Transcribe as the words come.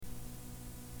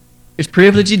It's a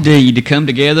privilege indeed to come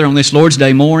together on this Lord's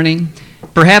Day morning.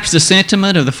 Perhaps the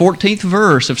sentiment of the 14th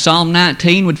verse of Psalm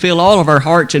 19 would fill all of our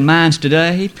hearts and minds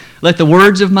today. Let the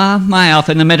words of my mouth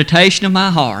and the meditation of my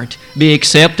heart be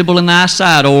acceptable in thy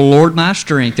sight, O Lord, my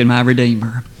strength and my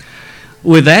Redeemer.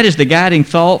 With that as the guiding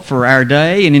thought for our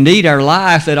day and indeed our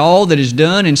life, that all that is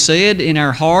done and said in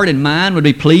our heart and mind would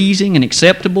be pleasing and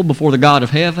acceptable before the God of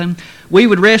heaven, we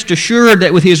would rest assured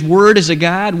that with His Word as a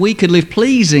guide, we could live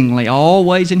pleasingly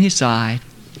always in His sight.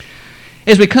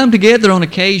 As we come together on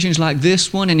occasions like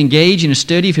this one and engage in a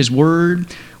study of His Word,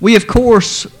 we of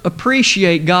course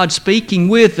appreciate God speaking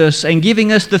with us and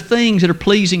giving us the things that are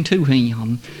pleasing to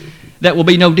Him. That will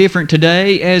be no different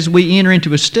today as we enter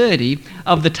into a study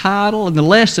of the title and the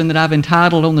lesson that I've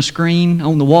entitled on the screen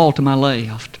on the wall to my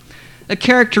left. A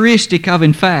characteristic of,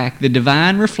 in fact, the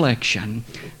divine reflection,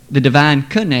 the divine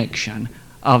connection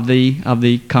of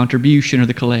the contribution or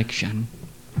the collection.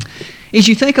 As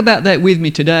you think about that with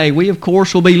me today, we of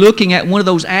course will be looking at one of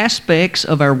those aspects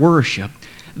of our worship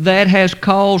that has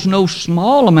caused no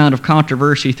small amount of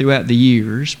controversy throughout the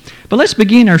years. But let's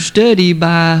begin our study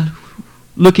by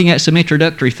looking at some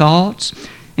introductory thoughts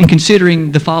and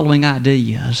considering the following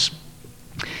ideas.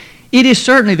 It is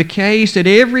certainly the case that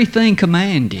everything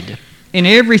commanded and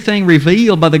everything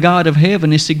revealed by the God of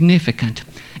heaven is significant.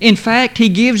 In fact, He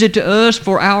gives it to us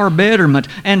for our betterment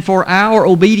and for our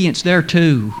obedience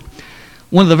thereto.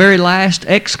 One of the very last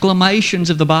exclamations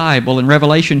of the Bible in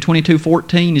Revelation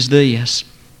 22:14 is this.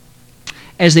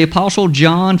 As the Apostle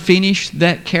John finished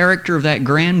that character of that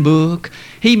grand book,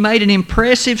 he made an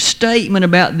impressive statement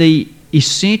about the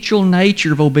essential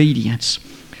nature of obedience.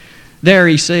 There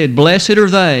he said, "Blessed are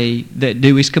they that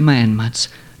do His commandments,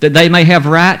 that they may have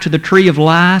right to the tree of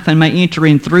life and may enter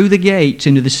in through the gates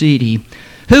into the city."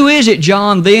 Who is it,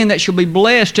 John, then, that shall be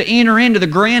blessed to enter into the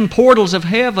grand portals of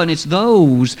heaven? It's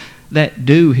those that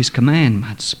do His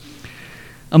commandments.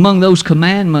 Among those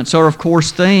commandments are, of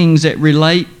course, things that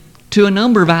relate to a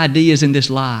number of ideas in this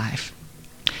life.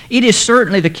 It is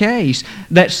certainly the case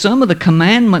that some of the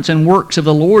commandments and works of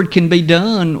the Lord can be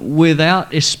done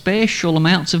without especial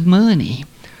amounts of money.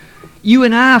 You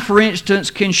and I, for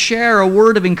instance, can share a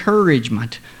word of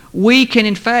encouragement. We can,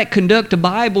 in fact, conduct a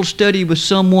Bible study with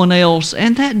someone else,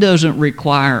 and that doesn't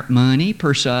require money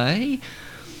per se.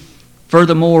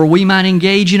 Furthermore, we might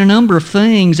engage in a number of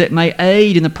things that may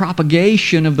aid in the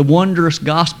propagation of the wondrous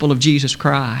gospel of Jesus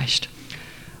Christ.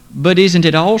 But isn't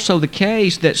it also the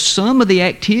case that some of the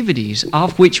activities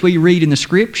of which we read in the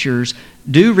Scriptures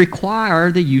do require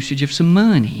the usage of some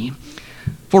money?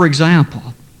 For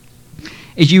example,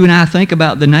 as you and I think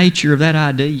about the nature of that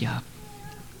idea,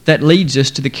 that leads us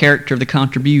to the character of the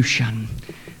contribution.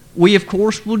 We, of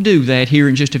course, will do that here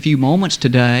in just a few moments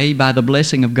today by the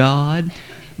blessing of God.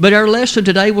 But our lesson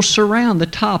today will surround the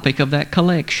topic of that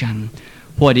collection.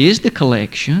 What is the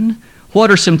collection? What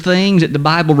are some things that the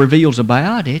Bible reveals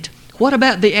about it? What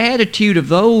about the attitude of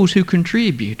those who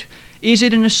contribute? Is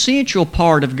it an essential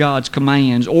part of God's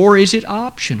commands, or is it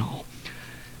optional?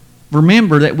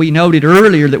 Remember that we noted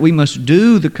earlier that we must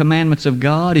do the commandments of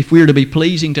God if we are to be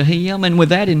pleasing to Him, and with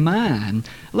that in mind,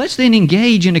 let's then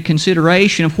engage in a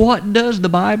consideration of what does the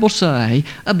Bible say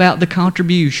about the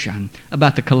contribution,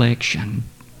 about the collection.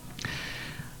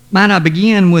 Might I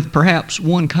begin with perhaps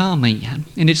one comment,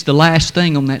 and it's the last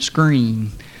thing on that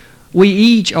screen. We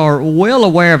each are well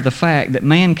aware of the fact that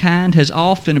mankind has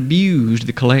often abused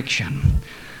the collection.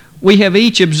 We have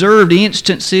each observed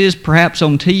instances, perhaps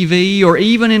on TV or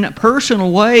even in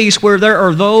personal ways, where there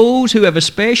are those who have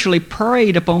especially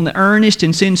preyed upon the earnest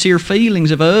and sincere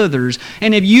feelings of others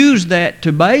and have used that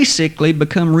to basically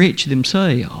become rich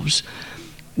themselves.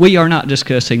 We are not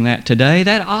discussing that today.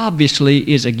 That obviously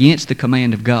is against the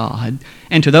command of God.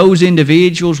 And to those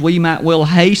individuals, we might well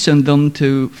hasten them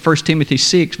to 1 Timothy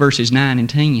 6, verses 9 and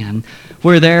 10,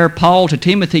 where there Paul to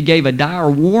Timothy gave a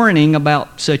dire warning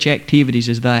about such activities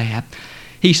as that.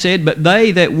 He said, "But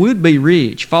they that would be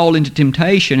rich fall into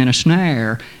temptation and a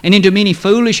snare, and into many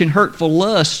foolish and hurtful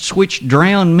lusts, which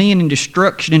drown men in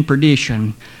destruction and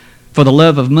perdition. For the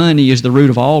love of money is the root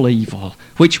of all evil,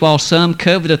 which while some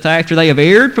coveteth after they have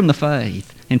erred from the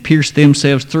faith, and pierced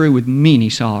themselves through with many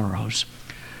sorrows."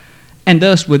 And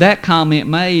thus, with that comment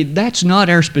made, that's not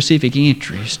our specific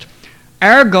interest.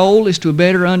 Our goal is to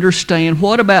better understand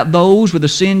what about those with a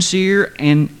sincere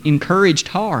and encouraged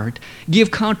heart give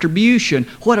contribution.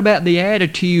 What about the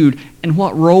attitude, and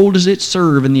what role does it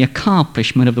serve in the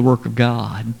accomplishment of the work of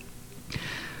God?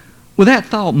 With that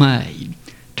thought made,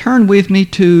 turn with me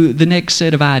to the next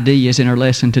set of ideas in our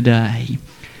lesson today.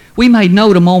 We made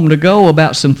note a moment ago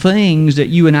about some things that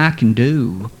you and I can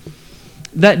do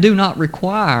that do not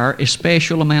require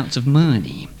special amounts of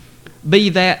money. Be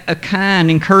that a kind,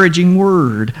 encouraging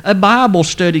word, a Bible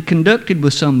study conducted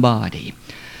with somebody.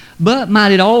 But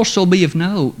might it also be of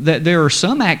note that there are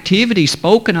some activities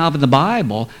spoken of in the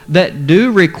Bible that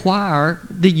do require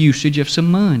the usage of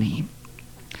some money.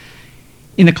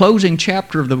 In the closing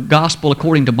chapter of the Gospel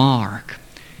according to Mark,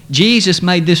 Jesus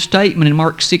made this statement in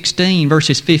Mark 16,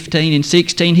 verses 15 and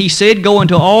 16. He said, "Go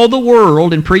into all the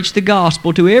world and preach the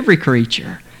gospel to every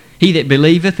creature. He that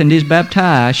believeth and is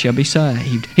baptized shall be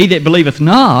saved. He that believeth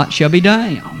not shall be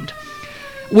damned."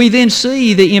 We then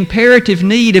see the imperative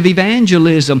need of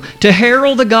evangelism to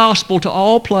herald the gospel to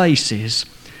all places.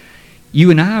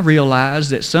 You and I realize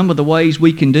that some of the ways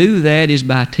we can do that is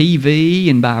by TV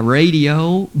and by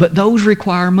radio, but those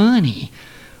require money.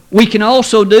 We can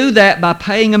also do that by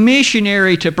paying a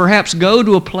missionary to perhaps go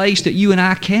to a place that you and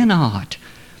I cannot,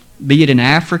 be it in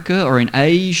Africa or in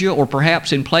Asia or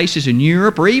perhaps in places in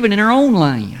Europe or even in our own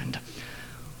land.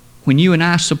 When you and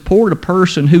I support a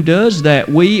person who does that,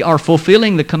 we are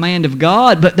fulfilling the command of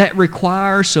God, but that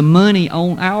requires some money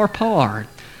on our part.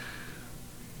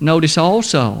 Notice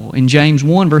also in James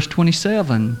 1, verse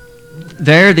 27,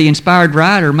 there the inspired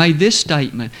writer made this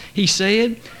statement. He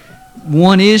said,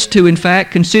 "One is to, in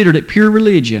fact, consider it pure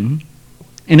religion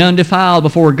and undefiled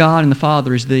before God and the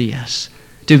Father is this,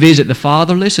 to visit the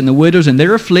fatherless and the widows in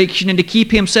their affliction and to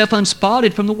keep himself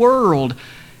unspotted from the world."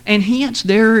 And hence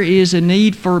there is a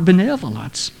need for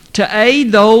benevolence, to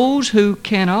aid those who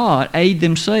cannot aid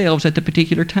themselves at the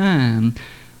particular time.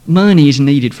 Money is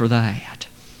needed for that.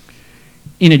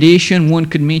 In addition, one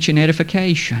could mention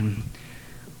edification.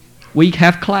 We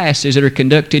have classes that are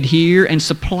conducted here and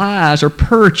supplies are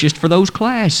purchased for those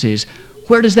classes.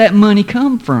 Where does that money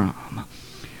come from?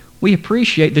 We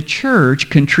appreciate the church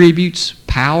contributes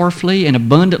powerfully and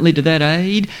abundantly to that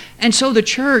aid, and so the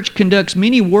church conducts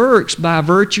many works by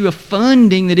virtue of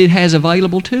funding that it has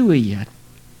available to it.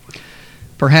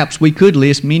 Perhaps we could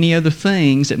list many other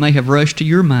things that may have rushed to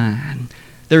your mind.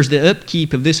 There's the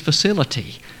upkeep of this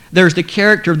facility. There's the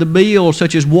character of the bills,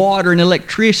 such as water and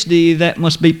electricity, that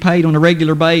must be paid on a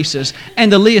regular basis,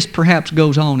 and the list perhaps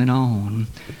goes on and on.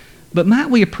 But might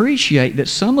we appreciate that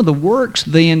some of the works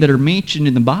then that are mentioned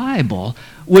in the Bible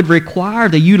would require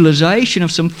the utilization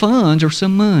of some funds or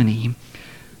some money?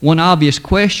 One obvious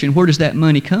question, where does that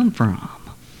money come from?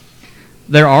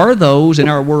 There are those in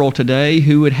our world today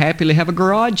who would happily have a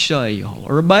garage sale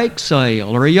or a bake sale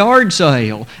or a yard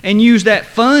sale and use that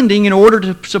funding in order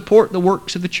to support the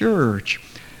works of the church.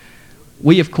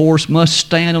 We, of course, must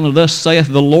stand on the "Thus saith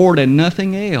the Lord" and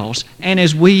nothing else. And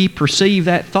as we perceive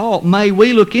that thought, may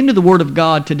we look into the Word of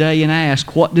God today and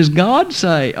ask, what does God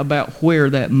say about where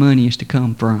that money is to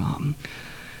come from?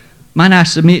 Might I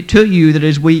submit to you that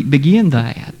as we begin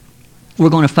that, we're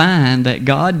going to find that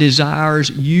God desires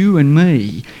you and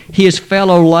me, His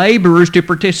fellow laborers, to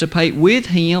participate with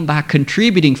Him by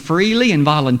contributing freely and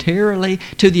voluntarily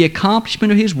to the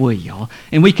accomplishment of His will.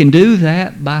 And we can do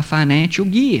that by financial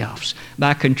gifts,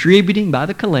 by contributing by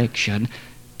the collection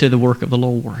to the work of the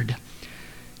Lord.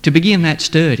 To begin that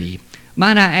study,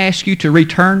 might I ask you to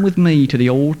return with me to the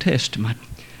Old Testament?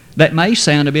 That may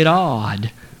sound a bit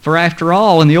odd. For after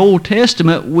all, in the Old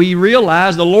Testament, we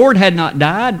realize the Lord had not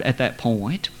died at that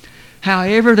point.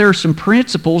 However, there are some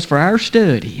principles for our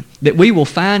study that we will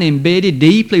find embedded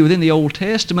deeply within the Old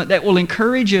Testament that will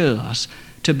encourage us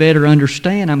to better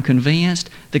understand, I'm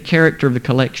convinced, the character of the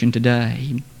collection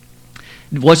today.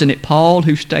 Wasn't it Paul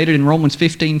who stated in Romans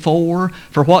 15:4,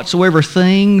 "For whatsoever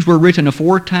things were written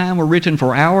aforetime were written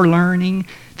for our learning,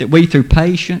 that we through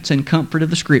patience and comfort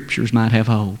of the Scriptures might have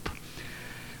hope."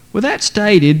 With that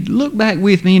stated, look back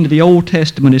with me into the Old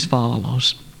Testament as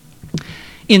follows.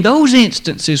 In those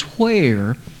instances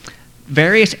where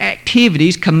various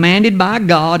activities commanded by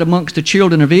God amongst the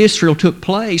children of Israel took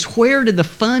place, where did the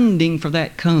funding for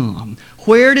that come?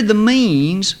 Where did the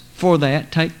means for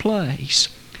that take place?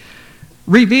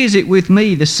 Revisit with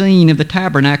me the scene of the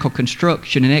tabernacle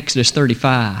construction in Exodus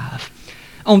 35.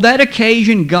 On that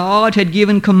occasion, God had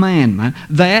given commandment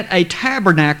that a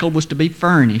tabernacle was to be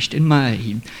furnished and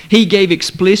made. He gave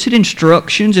explicit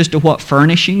instructions as to what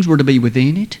furnishings were to be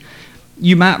within it.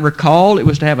 You might recall it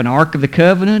was to have an Ark of the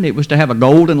Covenant, it was to have a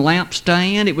golden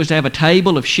lampstand, it was to have a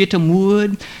table of shittim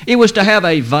wood, it was to have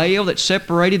a veil that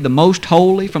separated the most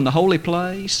holy from the holy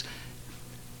place.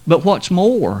 But what's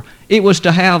more, it was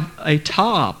to have a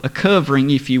top, a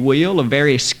covering, if you will, of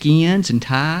various skins and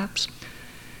types.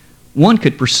 One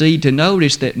could proceed to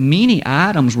notice that many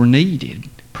items were needed.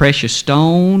 Precious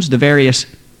stones, the various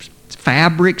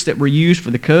fabrics that were used for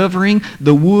the covering,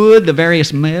 the wood, the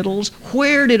various metals.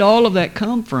 Where did all of that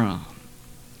come from?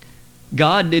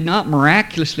 God did not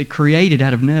miraculously create it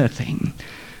out of nothing.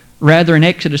 Rather, in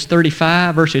Exodus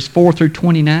 35, verses 4 through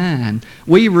 29,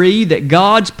 we read that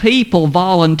God's people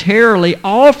voluntarily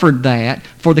offered that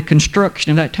for the construction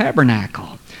of that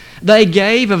tabernacle. They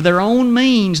gave of their own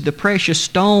means the precious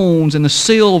stones and the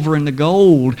silver and the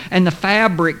gold and the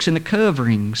fabrics and the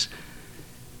coverings.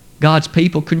 God's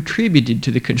people contributed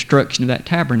to the construction of that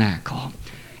tabernacle.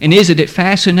 And isn't it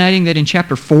fascinating that in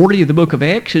chapter 40 of the book of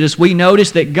Exodus, we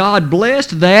notice that God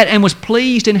blessed that and was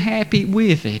pleased and happy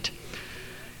with it.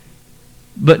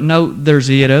 But note, there's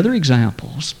yet other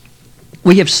examples.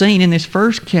 We have seen in this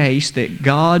first case that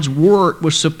God's work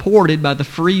was supported by the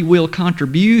free will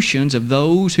contributions of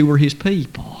those who were His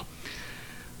people.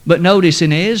 But notice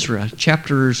in Ezra,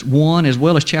 chapters 1 as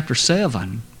well as chapter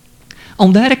 7,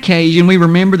 on that occasion we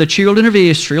remember the children of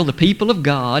Israel, the people of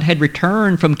God, had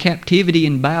returned from captivity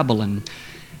in Babylon.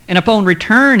 And upon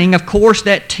returning, of course,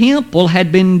 that temple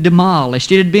had been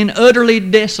demolished. It had been utterly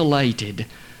desolated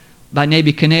by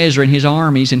Nebuchadnezzar and his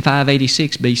armies in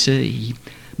 586 BC.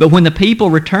 But when the people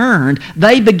returned,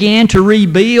 they began to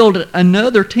rebuild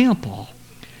another temple.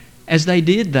 As they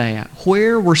did that,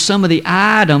 where were some of the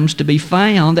items to be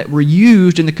found that were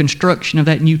used in the construction of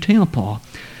that new temple?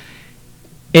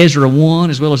 Ezra 1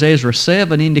 as well as Ezra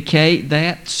 7 indicate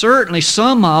that certainly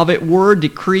some of it were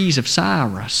decrees of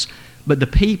Cyrus, but the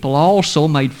people also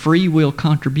made free will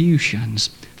contributions.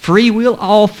 Free will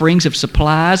offerings of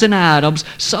supplies and items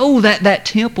so that that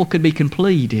temple could be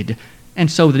completed and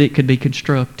so that it could be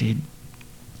constructed.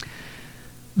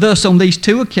 Thus, on these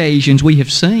two occasions, we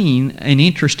have seen an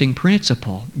interesting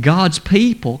principle. God's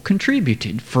people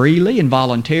contributed freely and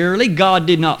voluntarily. God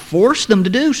did not force them to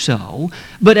do so,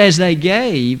 but as they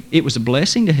gave, it was a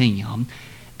blessing to Him,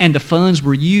 and the funds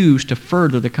were used to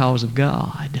further the cause of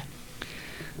God.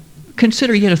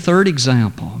 Consider yet a third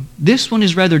example. This one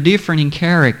is rather different in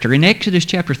character. In Exodus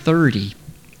chapter 30,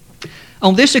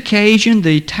 on this occasion,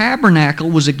 the tabernacle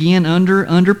was again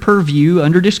under purview,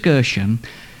 under discussion.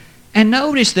 And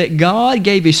notice that God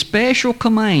gave a special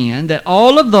command that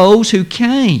all of those who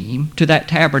came to that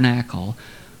tabernacle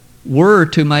were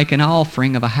to make an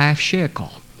offering of a half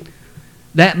shekel.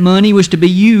 That money was to be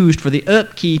used for the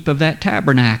upkeep of that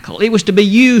tabernacle. It was to be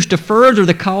used to further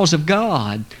the cause of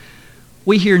God.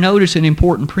 We here notice an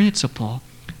important principle,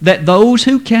 that those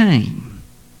who came,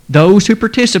 those who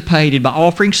participated by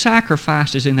offering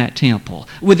sacrifices in that temple,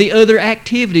 with the other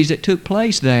activities that took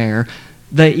place there,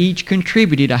 they each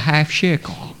contributed a half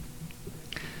shekel.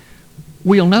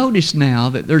 We'll notice now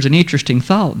that there's an interesting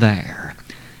thought there.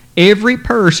 Every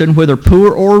person, whether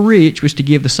poor or rich, was to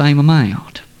give the same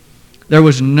amount. There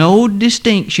was no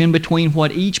distinction between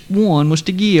what each one was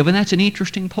to give, and that's an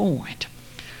interesting point.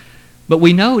 But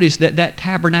we notice that that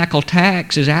tabernacle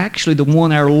tax is actually the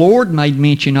one our Lord made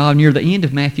mention of near the end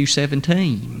of Matthew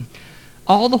 17.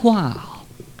 All the while,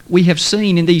 we have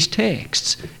seen in these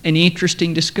texts an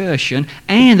interesting discussion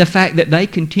and the fact that they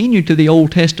continue to the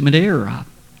Old Testament era.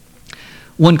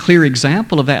 One clear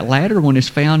example of that latter one is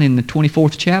found in the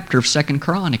 24th chapter of 2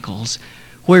 Chronicles,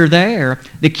 where there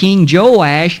the king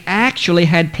Joash actually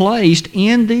had placed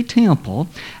in the temple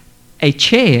a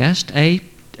chest, a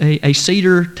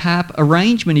cedar-type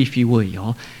arrangement, if you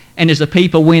will. And as the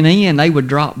people went in, they would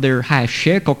drop their half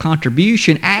shekel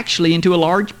contribution actually into a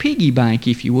large piggy bank,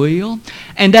 if you will.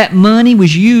 And that money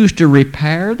was used to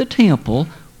repair the temple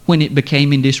when it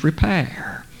became in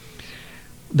disrepair.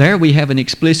 There we have an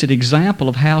explicit example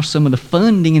of how some of the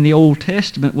funding in the Old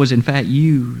Testament was in fact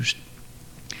used.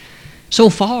 So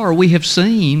far, we have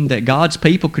seen that God's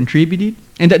people contributed,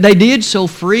 and that they did so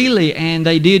freely, and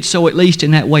they did so at least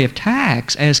in that way of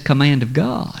tax as command of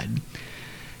God.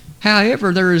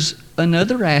 However, there is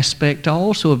another aspect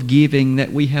also of giving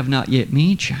that we have not yet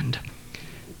mentioned.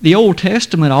 The Old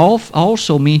Testament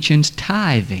also mentions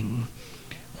tithing.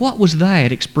 What was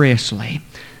that expressly?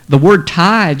 The word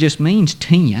tithe just means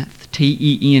tenth,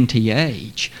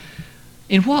 T-E-N-T-H.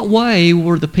 In what way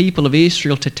were the people of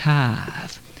Israel to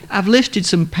tithe? I've listed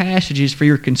some passages for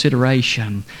your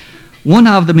consideration. One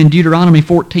of them in Deuteronomy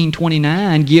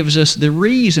 14:29 gives us the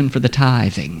reason for the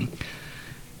tithing.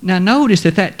 Now notice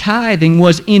that tithing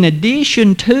was in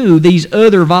addition to these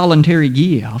other voluntary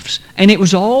gifts, and it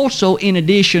was also in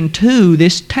addition to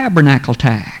this tabernacle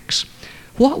tax.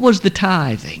 What was the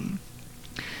tithing?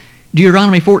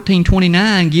 Deuteronomy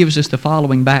 14:29 gives us the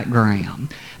following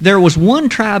background. There was one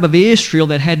tribe of Israel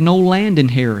that had no land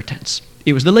inheritance.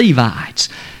 It was the Levites.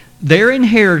 Their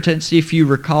inheritance, if you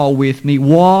recall with me,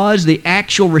 was the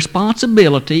actual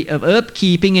responsibility of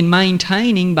upkeeping and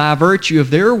maintaining by virtue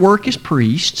of their work as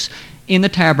priests in the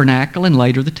tabernacle and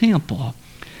later the temple.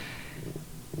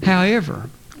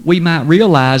 However, we might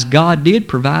realize God did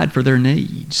provide for their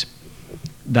needs.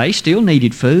 They still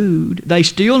needed food. They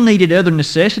still needed other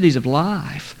necessities of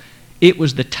life. It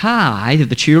was the tithe of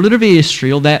the children of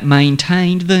Israel that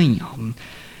maintained them.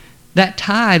 That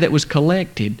tithe that was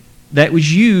collected, that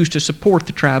was used to support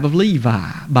the tribe of Levi,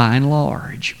 by and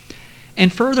large.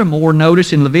 And furthermore,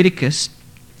 notice in Leviticus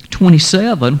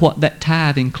 27 what that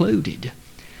tithe included.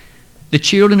 The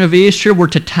children of Israel were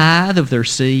to tithe of their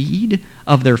seed,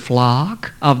 of their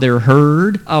flock, of their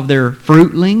herd, of their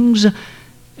fruitlings.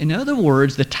 In other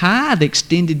words, the tithe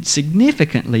extended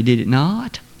significantly, did it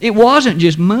not? It wasn't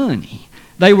just money.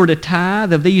 They were to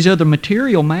tithe of these other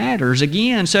material matters,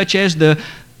 again, such as the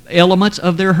elements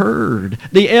of their herd,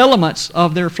 the elements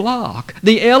of their flock,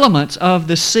 the elements of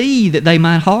the seed that they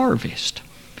might harvest.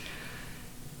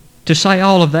 To say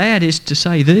all of that is to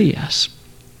say this,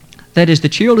 that as the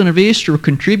children of Israel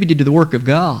contributed to the work of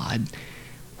God,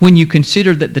 when you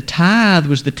consider that the tithe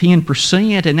was the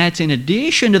 10%, and that's in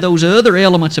addition to those other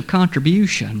elements of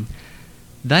contribution,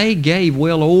 they gave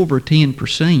well over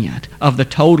 10% of the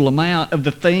total amount of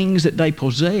the things that they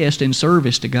possessed in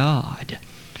service to God.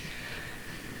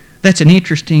 That's an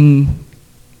interesting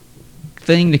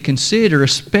thing to consider,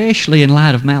 especially in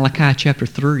light of Malachi chapter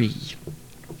 3.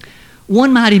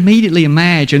 One might immediately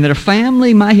imagine that a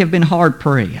family may have been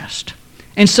hard-pressed,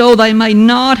 and so they may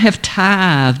not have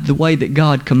tithed the way that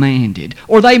God commanded,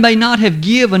 or they may not have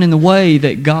given in the way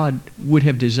that God would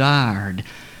have desired.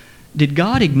 Did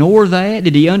God ignore that?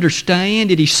 Did He understand?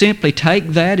 Did He simply take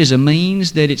that as a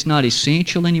means that it's not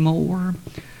essential anymore?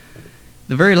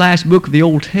 The very last book of the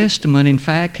Old Testament, in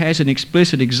fact, has an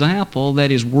explicit example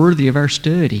that is worthy of our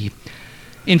study.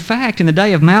 In fact, in the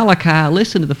day of Malachi,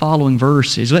 listen to the following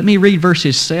verses. Let me read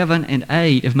verses 7 and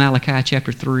 8 of Malachi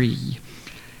chapter 3.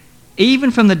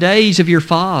 Even from the days of your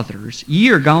fathers, ye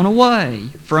are gone away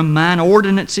from mine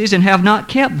ordinances and have not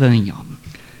kept them.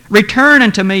 Return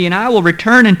unto me, and I will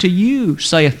return unto you,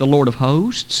 saith the Lord of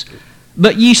hosts.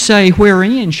 But ye say,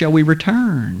 wherein shall we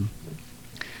return?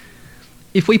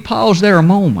 If we pause there a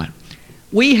moment,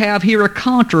 we have here a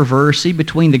controversy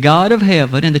between the God of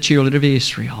heaven and the children of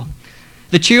Israel.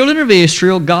 The children of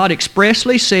Israel, God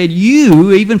expressly said,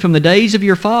 you, even from the days of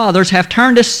your fathers, have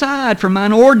turned aside from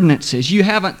mine ordinances. You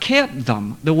haven't kept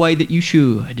them the way that you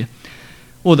should.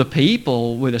 Well, the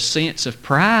people, with a sense of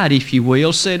pride, if you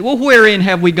will, said, well, wherein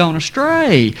have we gone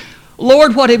astray?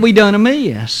 Lord, what have we done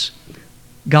amiss?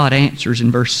 God answers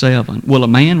in verse 7, will a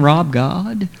man rob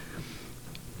God?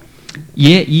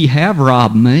 Yet ye have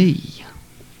robbed me.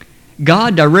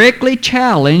 God directly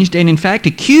challenged and in fact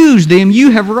accused them, you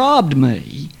have robbed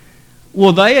me.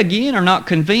 Well, they again are not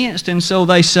convinced, and so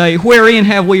they say, wherein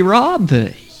have we robbed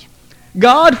thee?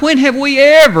 God, when have we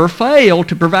ever failed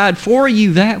to provide for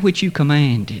you that which you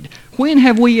commanded? When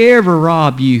have we ever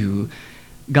robbed you?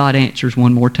 God answers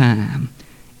one more time,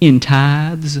 in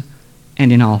tithes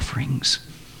and in offerings.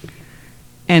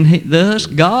 And thus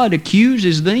God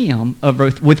accuses them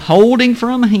of withholding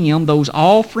from Him those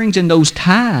offerings and those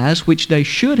tithes which they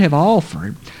should have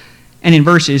offered. And in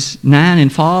verses 9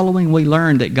 and following, we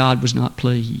learn that God was not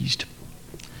pleased.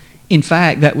 In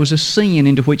fact, that was a sin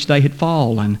into which they had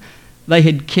fallen. They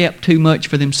had kept too much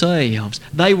for themselves.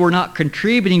 They were not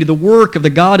contributing to the work of the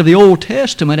God of the Old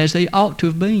Testament as they ought to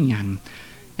have been.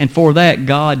 And for that,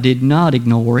 God did not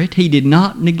ignore it. He did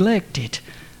not neglect it,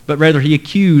 but rather He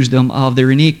accused them of their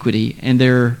iniquity and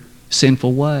their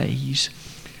sinful ways.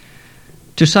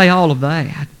 To say all of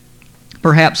that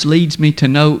perhaps leads me to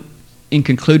note, in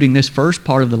concluding this first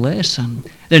part of the lesson,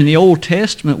 that in the Old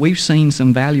Testament we've seen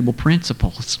some valuable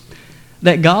principles.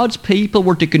 That God's people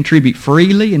were to contribute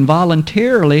freely and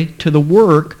voluntarily to the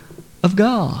work of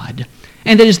God.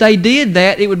 And that as they did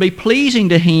that, it would be pleasing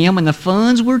to Him, and the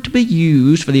funds were to be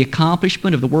used for the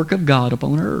accomplishment of the work of God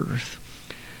upon earth.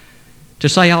 To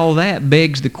say all that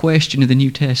begs the question of the New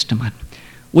Testament.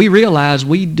 We realize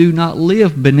we do not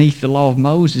live beneath the law of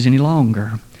Moses any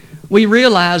longer. We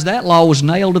realize that law was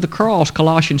nailed to the cross,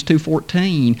 Colossians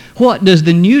 2:14. What does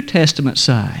the New Testament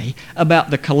say about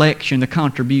the collection, the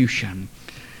contribution?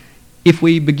 If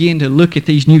we begin to look at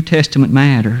these New Testament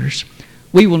matters,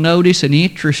 we will notice an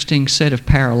interesting set of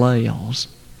parallels.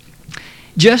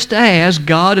 Just as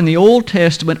God in the Old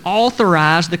Testament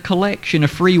authorized the collection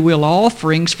of free will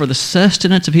offerings for the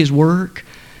sustenance of His work,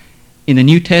 in the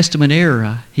New Testament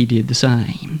era, He did the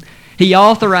same. He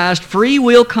authorized free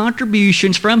will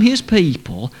contributions from His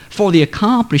people for the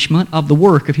accomplishment of the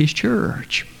work of His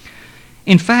church.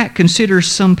 In fact, consider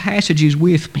some passages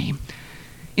with me.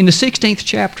 In the 16th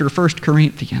chapter of 1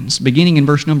 Corinthians, beginning in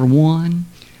verse number 1,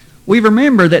 we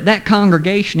remember that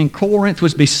congregation in Corinth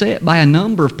was beset by a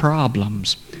number of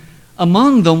problems.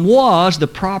 Among them was the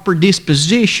proper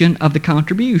disposition of the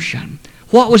contribution.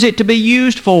 What was it to be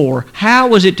used for? How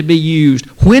was it to be used?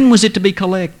 When was it to be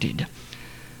collected?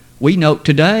 We note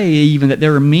today even that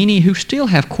there are many who still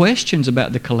have questions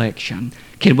about the collection.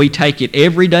 Can we take it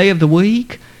every day of the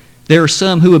week? There are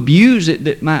some who abuse it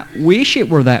that might wish it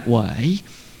were that way.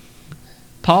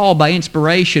 Paul, by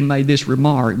inspiration, made this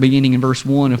remark beginning in verse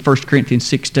 1 of 1 Corinthians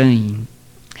 16.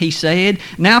 He said,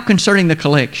 "Now concerning the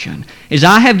collection, as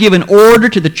I have given order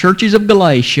to the churches of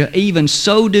Galatia, even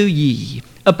so do ye.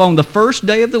 Upon the first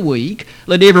day of the week,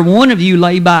 let every one of you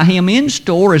lay by him in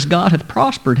store as God hath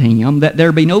prospered him, that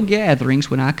there be no gatherings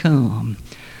when I come."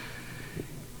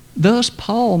 Thus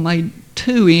Paul made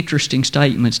two interesting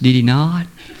statements, did he not?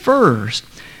 First,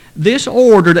 this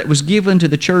order that was given to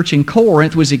the church in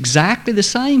Corinth was exactly the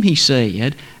same, he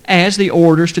said, as the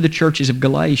orders to the churches of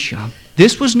Galatia.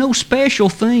 This was no special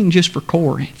thing just for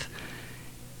Corinth.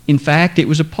 In fact, it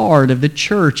was a part of the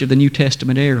church of the New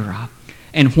Testament era.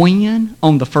 And when?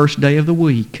 On the first day of the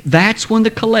week. That's when the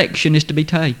collection is to be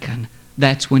taken.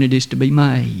 That's when it is to be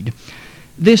made.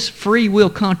 This free will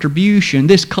contribution,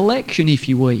 this collection, if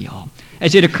you will,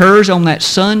 as it occurs on that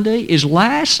Sunday, is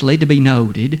lastly to be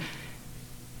noted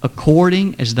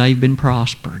according as they've been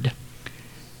prospered.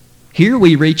 Here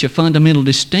we reach a fundamental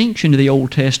distinction to the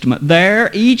Old Testament.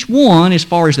 There, each one, as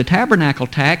far as the tabernacle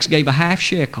tax, gave a half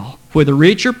shekel. Whether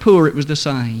rich or poor, it was the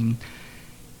same.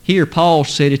 Here Paul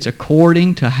said it's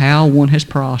according to how one has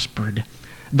prospered.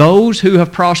 Those who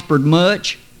have prospered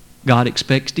much, God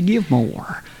expects to give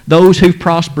more. Those who've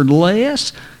prospered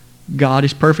less, God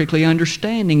is perfectly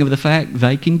understanding of the fact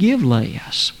they can give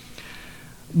less.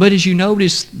 But as you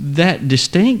notice that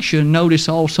distinction, notice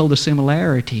also the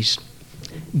similarities.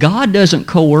 God doesn't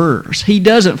coerce. He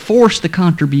doesn't force the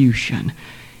contribution.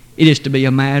 It is to be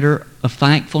a matter of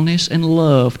thankfulness and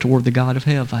love toward the God of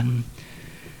heaven.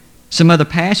 Some other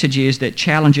passages that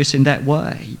challenge us in that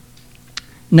way.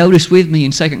 Notice with me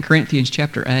in 2 Corinthians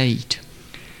chapter 8.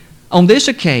 On this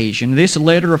occasion, this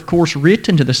letter, of course,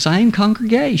 written to the same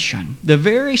congregation, the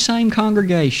very same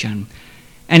congregation.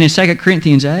 And in 2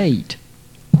 Corinthians 8,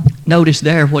 notice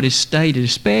there what is stated,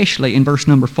 especially in verse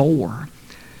number 4.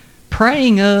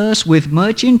 Praying us with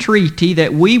much entreaty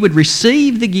that we would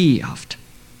receive the gift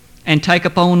and take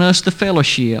upon us the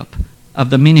fellowship of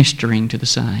the ministering to the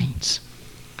saints.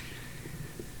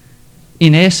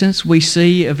 In essence, we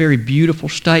see a very beautiful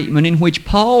statement in which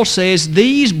Paul says,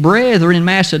 these brethren in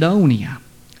Macedonia,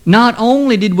 not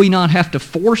only did we not have to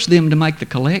force them to make the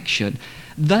collection,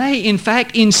 they in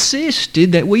fact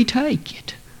insisted that we take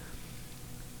it.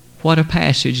 What a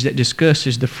passage that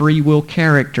discusses the free will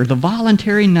character, the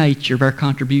voluntary nature of our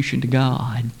contribution to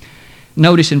God.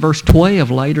 Notice in verse 12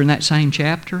 later in that same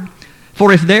chapter,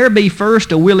 for if there be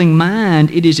first a willing mind,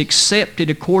 it is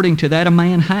accepted according to that a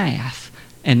man hath,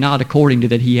 and not according to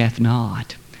that he hath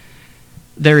not.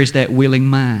 There is that willing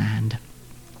mind.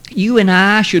 You and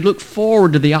I should look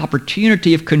forward to the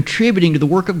opportunity of contributing to the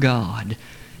work of God,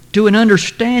 to an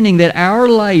understanding that our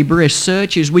labor as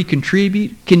such as we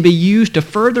contribute can be used to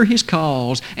further His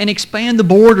cause and expand the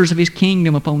borders of His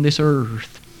kingdom upon this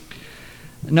earth.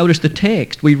 Notice the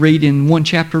text we read in one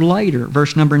chapter later,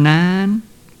 verse 7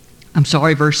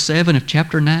 of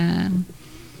chapter 9.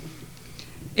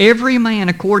 Every man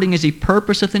according as he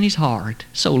purposeth in his heart,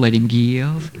 so let him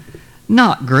give,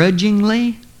 not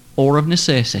grudgingly or of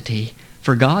necessity,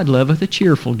 for God loveth a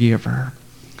cheerful giver.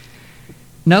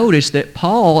 Notice that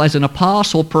Paul, as an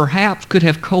apostle, perhaps could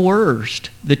have coerced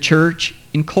the church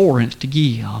in Corinth to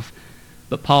give.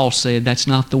 But Paul said that's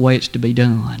not the way it's to be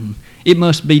done. It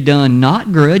must be done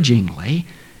not grudgingly,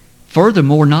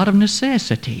 furthermore, not of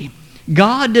necessity.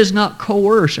 God does not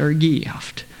coerce our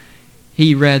gift.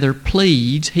 He rather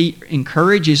pleads, He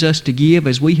encourages us to give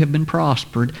as we have been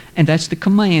prospered, and that's the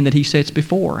command that He sets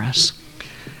before us.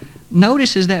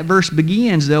 Notice as that verse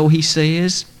begins, though, he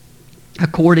says,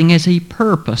 according as he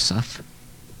purposeth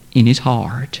in his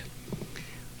heart.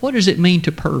 What does it mean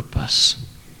to purpose?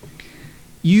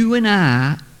 You and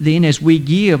I, then, as we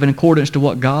give in accordance to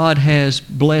what God has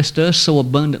blessed us so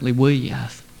abundantly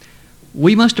with,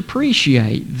 we must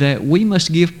appreciate that we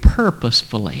must give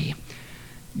purposefully.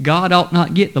 God ought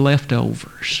not get the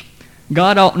leftovers.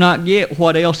 God ought not get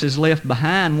what else is left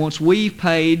behind once we've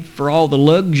paid for all the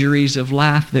luxuries of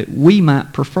life that we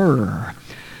might prefer.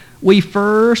 We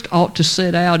first ought to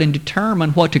set out and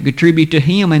determine what to contribute to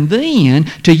Him, and then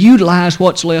to utilize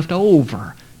what's left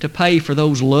over to pay for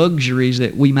those luxuries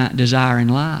that we might desire in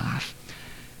life.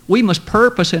 We must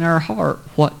purpose in our heart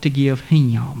what to give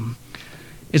Him.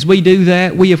 As we do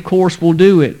that, we of course will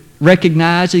do it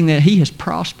recognizing that He has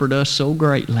prospered us so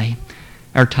greatly.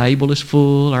 Our table is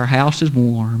full. Our house is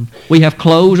warm. We have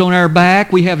clothes on our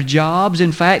back. We have jobs,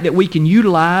 in fact, that we can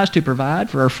utilize to provide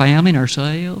for our family and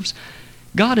ourselves.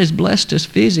 God has blessed us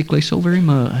physically so very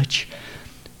much.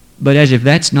 But as if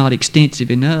that's not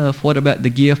extensive enough, what about the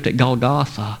gift at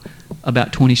Golgotha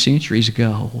about 20 centuries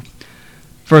ago?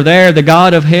 For there the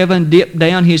God of heaven dipped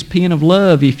down his pen of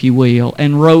love, if you will,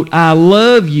 and wrote, "I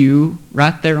love you,"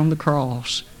 right there on the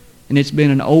cross. And it's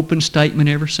been an open statement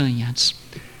ever since.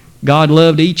 God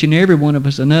loved each and every one of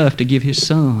us enough to give his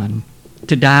Son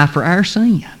to die for our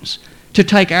sins, to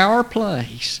take our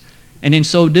place, and in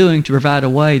so doing to provide a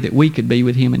way that we could be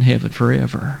with him in heaven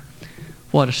forever.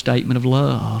 What a statement of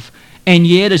love. And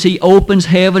yet as he opens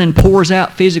heaven and pours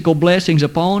out physical blessings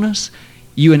upon us,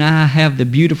 you and I have the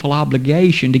beautiful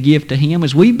obligation to give to him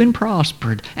as we've been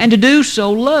prospered, and to do so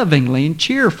lovingly and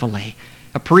cheerfully,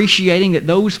 appreciating that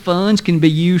those funds can be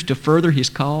used to further his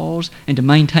cause and to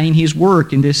maintain his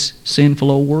work in this sinful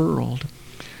old world.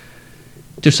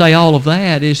 To say all of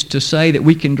that is to say that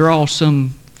we can draw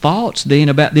some thoughts then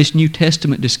about this New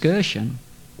Testament discussion.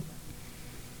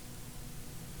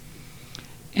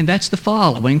 And that's the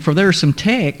following, for there are some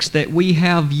texts that we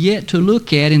have yet to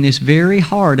look at in this very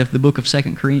heart of the book of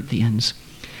 2 Corinthians.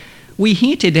 We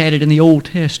hinted at it in the Old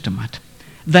Testament,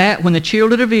 that when the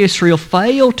children of Israel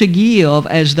failed to give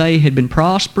as they had been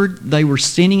prospered, they were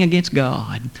sinning against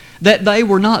God, that they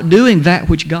were not doing that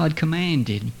which God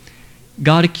commanded.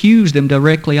 God accused them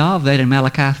directly of that in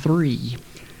Malachi 3.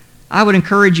 I would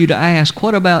encourage you to ask,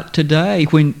 what about today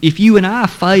when if you and I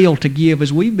fail to give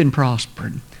as we've been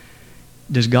prospered?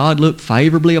 Does God look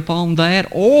favorably upon that,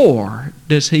 or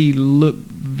does he look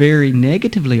very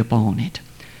negatively upon it?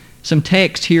 Some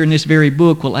text here in this very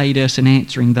book will aid us in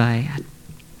answering that.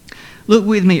 Look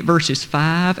with me at verses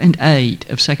 5 and 8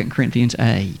 of 2 Corinthians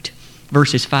 8.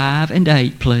 Verses 5 and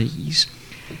 8, please.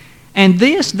 "And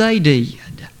this they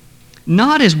did,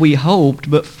 not as we hoped,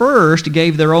 but first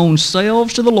gave their own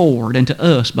selves to the Lord, and to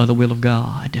us by the will of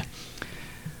God."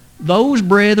 Those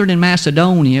brethren in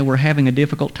Macedonia were having a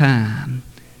difficult time.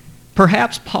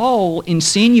 Perhaps Paul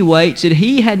insinuates that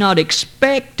he had not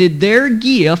expected their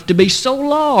gift to be so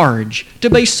large, to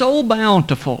be so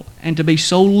bountiful, and to be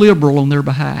so liberal on their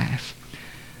behalf.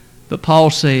 But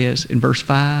Paul says in verse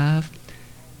 5,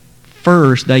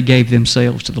 first they gave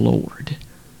themselves to the Lord.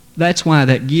 That's why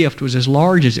that gift was as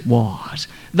large as it was.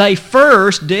 They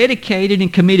first dedicated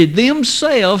and committed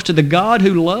themselves to the God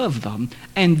who loved them,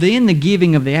 and then the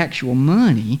giving of the actual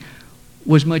money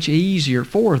was much easier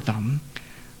for them.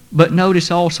 But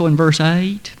notice also in verse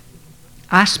 8,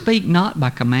 "I speak not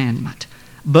by commandment,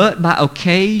 but by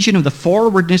occasion of the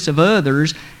forwardness of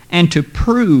others, and to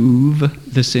prove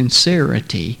the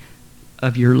sincerity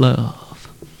of your love."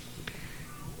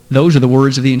 Those are the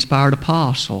words of the inspired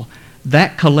apostle.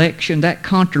 That collection, that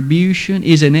contribution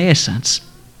is in essence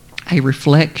a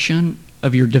reflection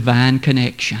of your divine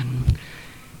connection.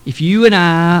 If you and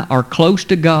I are close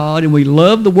to God and we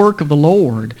love the work of the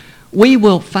Lord, we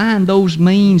will find those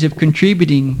means of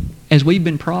contributing as we've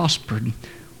been prospered.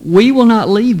 We will not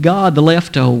leave God the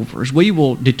leftovers. We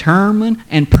will determine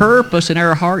and purpose in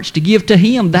our hearts to give to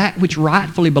him that which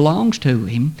rightfully belongs to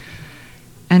him.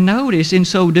 And notice, in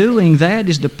so doing, that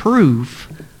is the proof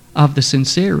of the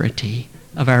sincerity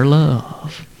of our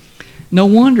love. No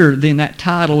wonder then that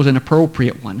title was an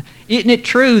appropriate one. Isn't it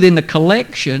true then the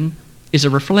collection is a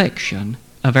reflection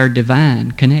of our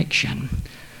divine connection?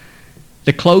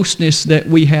 The closeness that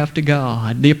we have to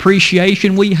God, the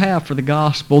appreciation we have for the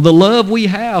gospel, the love we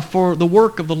have for the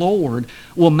work of the Lord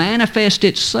will manifest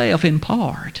itself in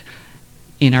part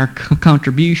in our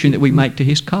contribution that we make to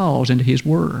his cause and to his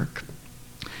work.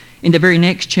 In the very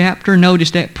next chapter,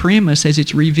 notice that premise as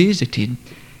it's revisited.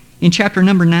 In chapter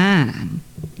number 9,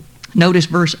 notice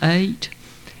verse 8.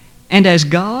 "And as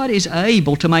God is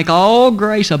able to make all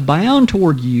grace abound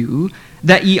toward you,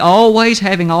 that ye always,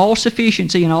 having all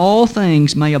sufficiency in all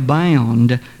things, may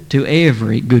abound to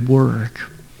every good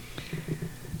work."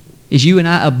 As you and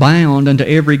I abound unto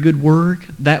every good work,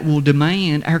 that will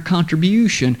demand our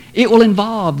contribution. It will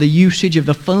involve the usage of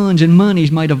the funds and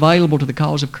monies made available to the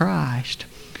cause of Christ.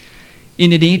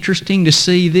 Isn't it interesting to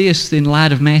see this in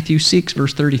light of Matthew 6,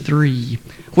 verse 33,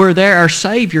 where there our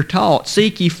Savior taught,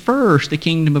 "Seek ye first the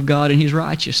kingdom of God and his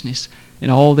righteousness,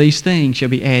 and all these things shall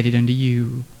be added unto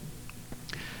you."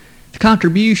 The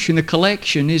contribution, the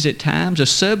collection, is at times a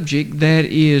subject that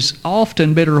is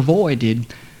often better avoided,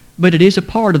 but it is a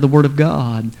part of the Word of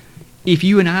God. If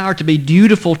you and I are to be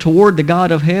dutiful toward the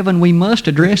God of heaven, we must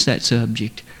address that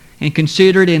subject and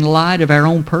consider it in light of our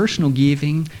own personal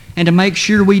giving, and to make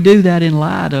sure we do that in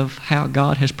light of how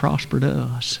God has prospered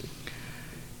us.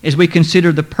 as we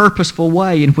consider the purposeful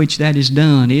way in which that is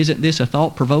done, isn't this a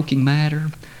thought-provoking matter?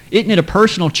 Isn't it a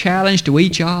personal challenge to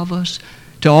each of us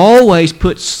to always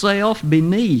put self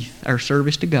beneath our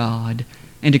service to God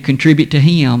and to contribute to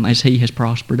Him as He has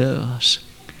prospered us?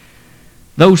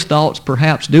 Those thoughts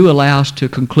perhaps do allow us to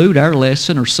conclude our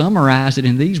lesson or summarize it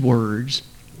in these words.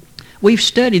 We've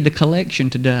studied the collection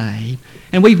today,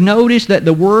 and we've noticed that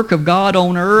the work of God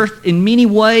on earth in many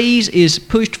ways is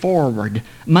pushed forward,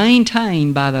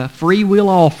 maintained by the free will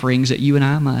offerings that you and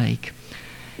I make.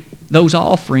 Those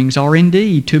offerings are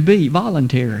indeed to be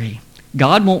voluntary.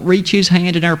 God won't reach His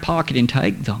hand in our pocket and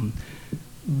take them.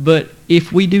 But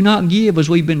if we do not give as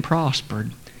we've been prospered,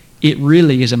 it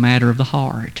really is a matter of the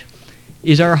heart.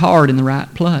 Is our heart in the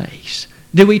right place?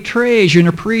 Do we treasure and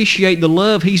appreciate the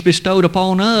love He's bestowed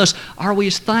upon us? Are we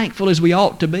as thankful as we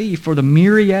ought to be for the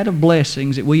myriad of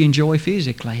blessings that we enjoy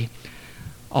physically?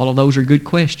 All of those are good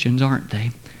questions, aren't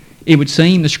they? It would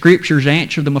seem the Scriptures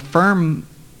answer them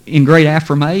in great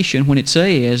affirmation when it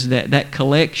says that that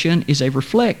collection is a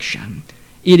reflection.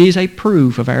 It is a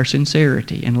proof of our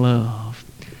sincerity and love.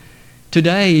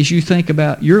 Today, as you think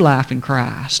about your life in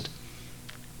Christ,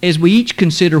 as we each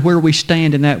consider where we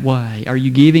stand in that way, are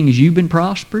you giving as you've been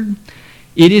prospered?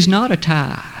 It is not a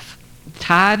tithe.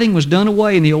 Tithing was done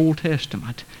away in the Old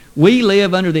Testament. We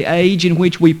live under the age in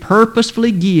which we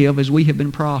purposefully give as we have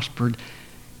been prospered.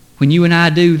 When you and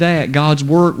I do that, God's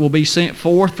work will be sent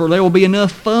forth, for there will be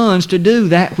enough funds to do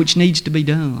that which needs to be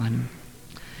done.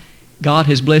 God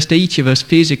has blessed each of us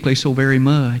physically so very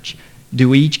much. Do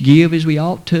we each give as we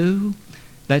ought to?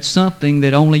 That's something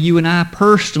that only you and I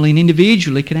personally and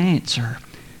individually can answer.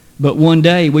 But one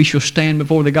day we shall stand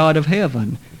before the God of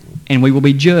heaven, and we will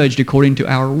be judged according to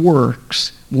our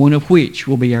works, one of which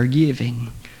will be our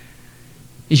giving.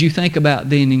 As you think about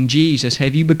then in Jesus,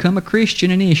 have you become a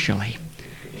Christian initially?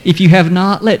 If you have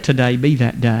not, let today be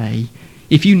that day.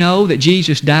 If you know that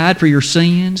Jesus died for your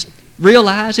sins,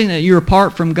 realizing that you're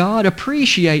apart from God,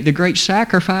 appreciate the great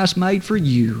sacrifice made for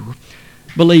you.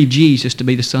 Believe Jesus to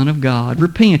be the Son of God.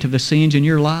 Repent of the sins in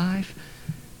your life.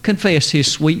 Confess His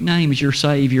sweet name as your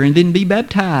Savior, and then be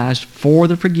baptized for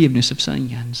the forgiveness of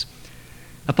sins.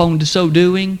 Upon so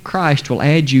doing, Christ will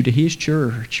add you to His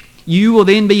church. You will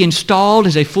then be installed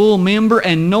as a full member,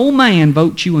 and no man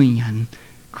votes you in.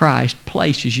 Christ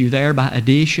places you there by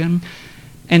addition,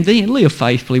 and then live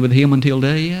faithfully with Him until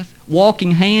death,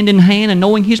 walking hand in hand and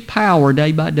knowing His power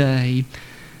day by day.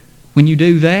 When you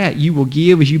do that, you will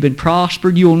give as you've been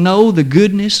prospered. You will know the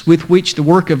goodness with which the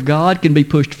work of God can be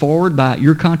pushed forward by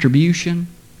your contribution.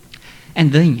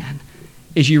 And then,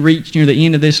 as you reach near the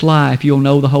end of this life, you'll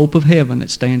know the hope of heaven that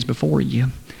stands before you.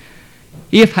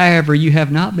 If, however, you have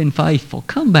not been faithful,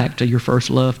 come back to your first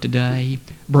love today.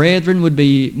 Brethren would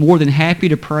be more than happy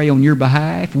to pray on your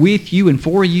behalf, with you and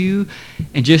for you.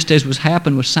 And just as was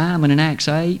happened with Simon in Acts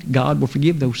 8, God will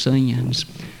forgive those sins.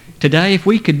 Today, if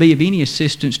we could be of any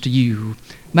assistance to you,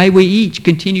 may we each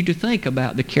continue to think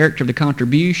about the character of the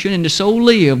contribution and to so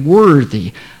live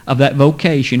worthy of that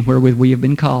vocation wherewith we have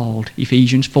been called.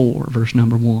 Ephesians 4, verse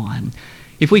number 1.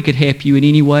 If we could help you in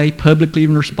any way publicly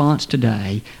in response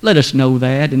today, let us know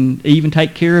that and even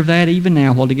take care of that even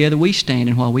now while together we stand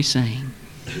and while we sing.